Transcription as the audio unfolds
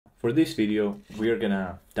For this video, we are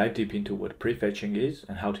gonna dive deep into what prefetching is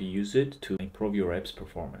and how to use it to improve your app's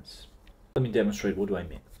performance. Let me demonstrate what do I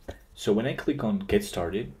mean. So when I click on Get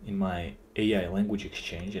Started in my AI language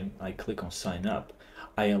exchange and I click on Sign Up,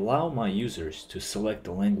 I allow my users to select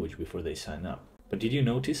the language before they sign up. But did you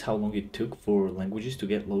notice how long it took for languages to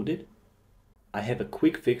get loaded? I have a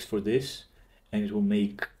quick fix for this, and it will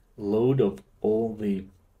make load of all the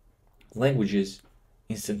languages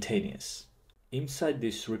instantaneous. Inside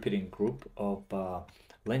this repeating group of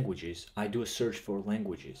languages, I do a search for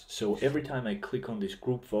languages. So every time I click on this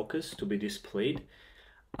group focus to be displayed,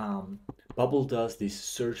 Bubble does this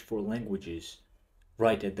search for languages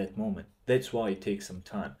right at that moment. That's why it takes some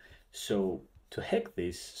time. So to hack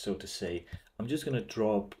this, so to say, I'm just gonna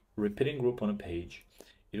drop repeating group on a page.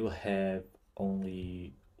 It will have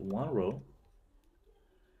only one row,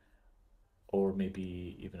 or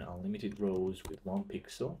maybe even unlimited rows with 1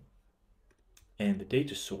 pixel. And the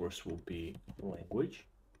data source will be language.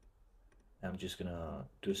 I'm just gonna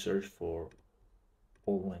do a search for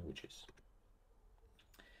all languages.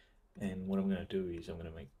 And what I'm gonna do is I'm gonna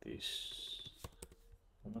make this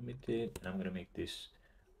unlimited, and I'm gonna make this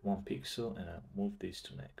 1 pixel, and I'll move this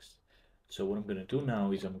to next. So what I'm gonna do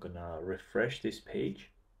now is I'm gonna refresh this page.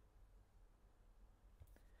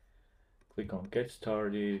 Click on Get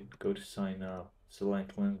Started, go to Sign Up,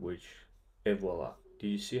 select language, et voila. Do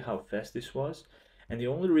you see how fast this was? And the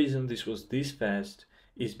only reason this was this fast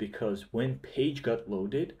is because when page got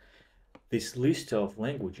loaded, this list of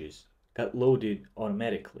languages got loaded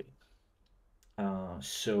automatically.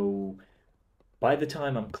 So by the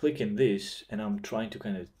time I'm clicking this and I'm trying to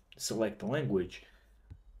kind of select the language,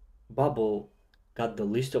 Bubble got the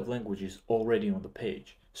list of languages already on the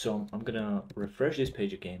page. So I'm gonna refresh this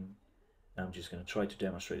page again. I'm just gonna try to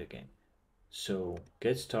demonstrate again. So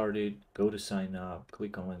Get Started, go to Sign Up,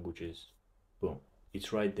 click on languages, boom.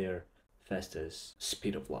 It's right there, fast as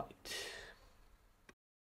speed of light.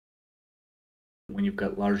 When you've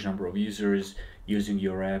got large number of users using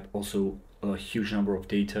your app, also a huge number of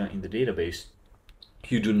data in the database,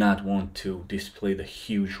 you do not want to display the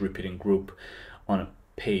huge repeating group on a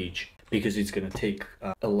page because it's going to take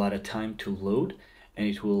a lot of time to load, and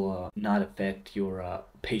it will not affect your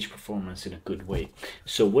page performance in a good way.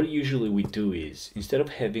 So what usually we do is, instead of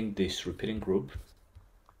having this repeating group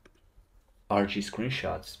RG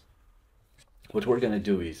screenshots, what we're going to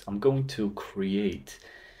do is I'm going to create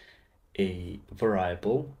a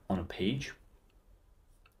variable on a page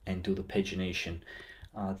and do the pagination.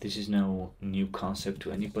 This is no new concept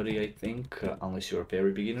to anybody, I think, unless you're a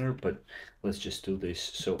very beginner, but let's just do this.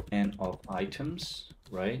 So n of items,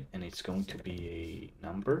 right? And it's going to be a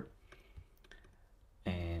number,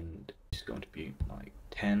 and it's going to be like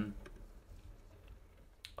 10.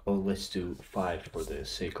 Oh, let's do 5 for the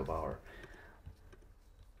sake of our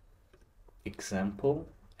example,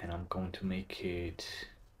 and I'm going to make it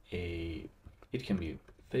it can be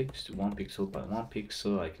fixed 1 pixel by 1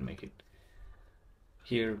 pixel. I can make it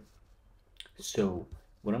here. So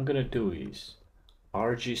what I'm gonna do is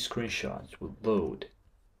RG screenshots will load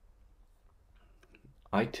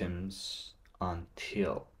items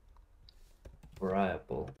until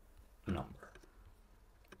variable number.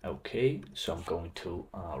 Okay, so I'm going to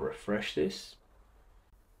refresh this,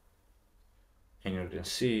 and you're gonna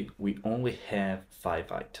see we only have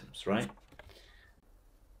 5 items, right?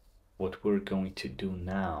 What we're going to do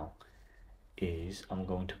now is I'm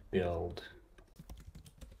going to build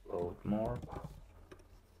load more,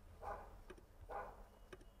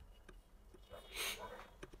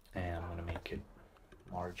 and I'm gonna make it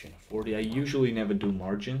margin 40. I usually never do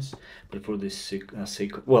margins, but for this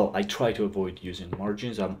sake, well, I try to avoid using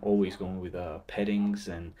margins. I'm always going with paddings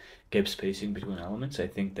and gap spacing between elements. I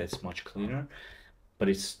think that's much cleaner, but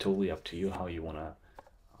it's totally up to you how you want to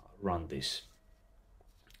run this.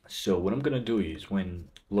 So what I'm gonna do is when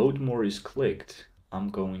load more is clicked, I'm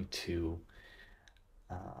going to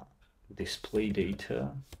display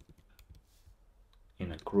data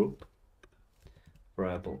in a group,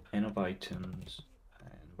 variable n of items,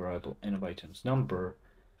 and variable n of items number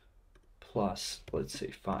plus, let's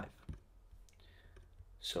say, 5.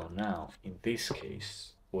 So now in this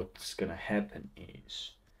case, what's gonna happen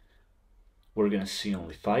is we're gonna see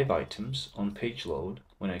only 5 items on page load.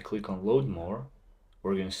 When I click on load more,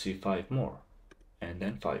 we're going to see 5 more, and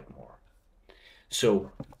then 5 more.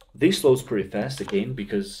 So this loads pretty fast again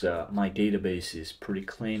because my database is pretty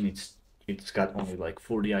clean. It's got only like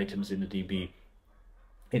 40 items in the DB,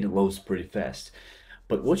 and it loads pretty fast.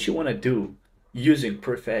 But what you want to do using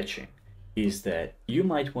prefetching is that you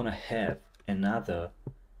might want to have another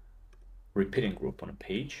repeating group on a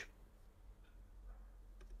page,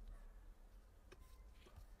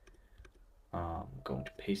 I'm going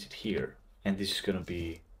to paste it here, and this is going to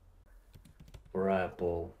be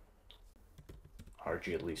variable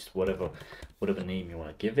RG, at least whatever name you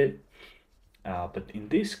want to give it. But in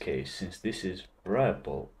this case, since this is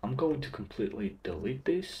variable, I'm going to completely delete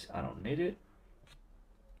this. I don't need it.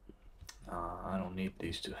 I don't need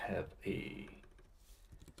this to have a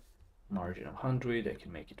margin of 100. I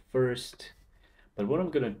can make it first. But what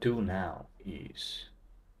I'm going to do now is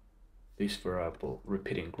this variable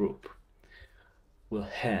repeating group will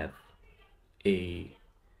have a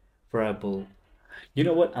variable. You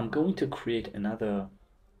know what? I'm going to create another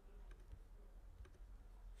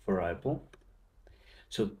variable.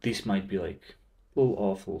 So this might be like a little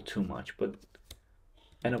awful, too much, but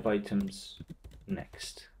n of items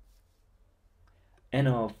next. N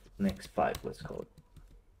of next 5, let's call it.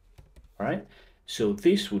 All right. So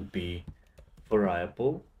this would be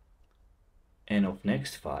variable n of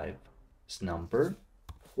next 5 is number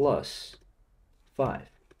plus 5.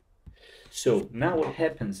 So now what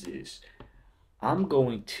happens is I'm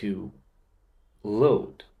going to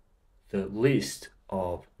load the list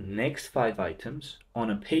of next 5 items on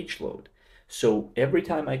a page load. So every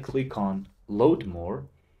time I click on load more,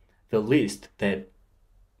 the list that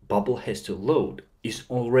Bubble has to load is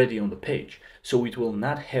already on the page. So it will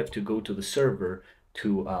not have to go to the server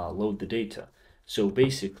to load the data. So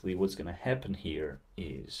basically what's going to happen here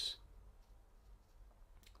is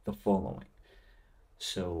the following.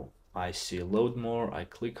 So I see load more, I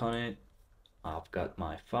click on it, I've got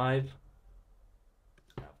my 5.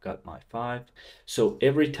 So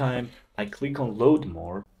every time I click on load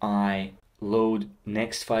more, I load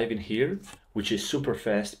next 5 in here, which is super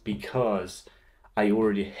fast because I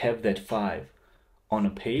already have that 5 on a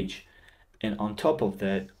page. And on top of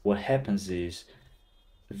that, what happens is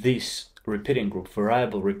this repeating group,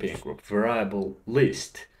 variable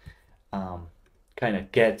list kind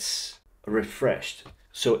of gets refreshed.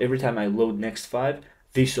 So every time I load next 5,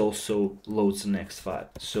 this also loads the next 5.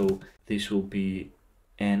 So this will be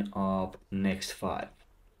n of next 5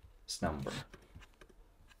 this number.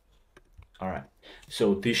 All right,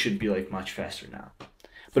 so this should be like much faster now.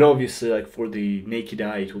 But obviously, like for the naked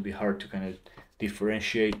eye, it will be hard to kind of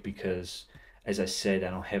differentiate because, as I said,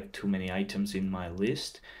 I don't have too many items in my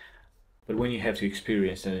list. But when you have to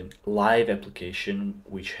experience a live application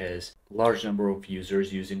which has large number of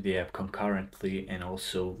users using the app concurrently and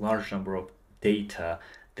also large number of data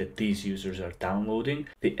that these users are downloading,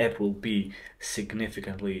 the app will be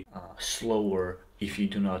significantly slower if you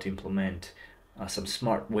do not implement some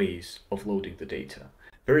smart ways of loading the data.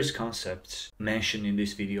 Various concepts mentioned in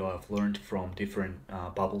this video I've learned from different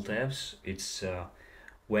Bubble devs. It's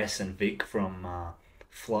Wes and Vic from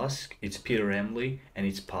Flusk, it's Peter Emily, and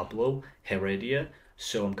it's Pablo Heredia.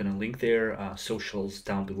 So I'm gonna link their socials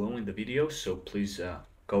down below in the video, so please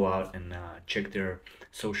go out and check their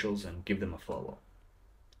socials and give them a follow.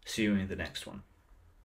 See you in the next one.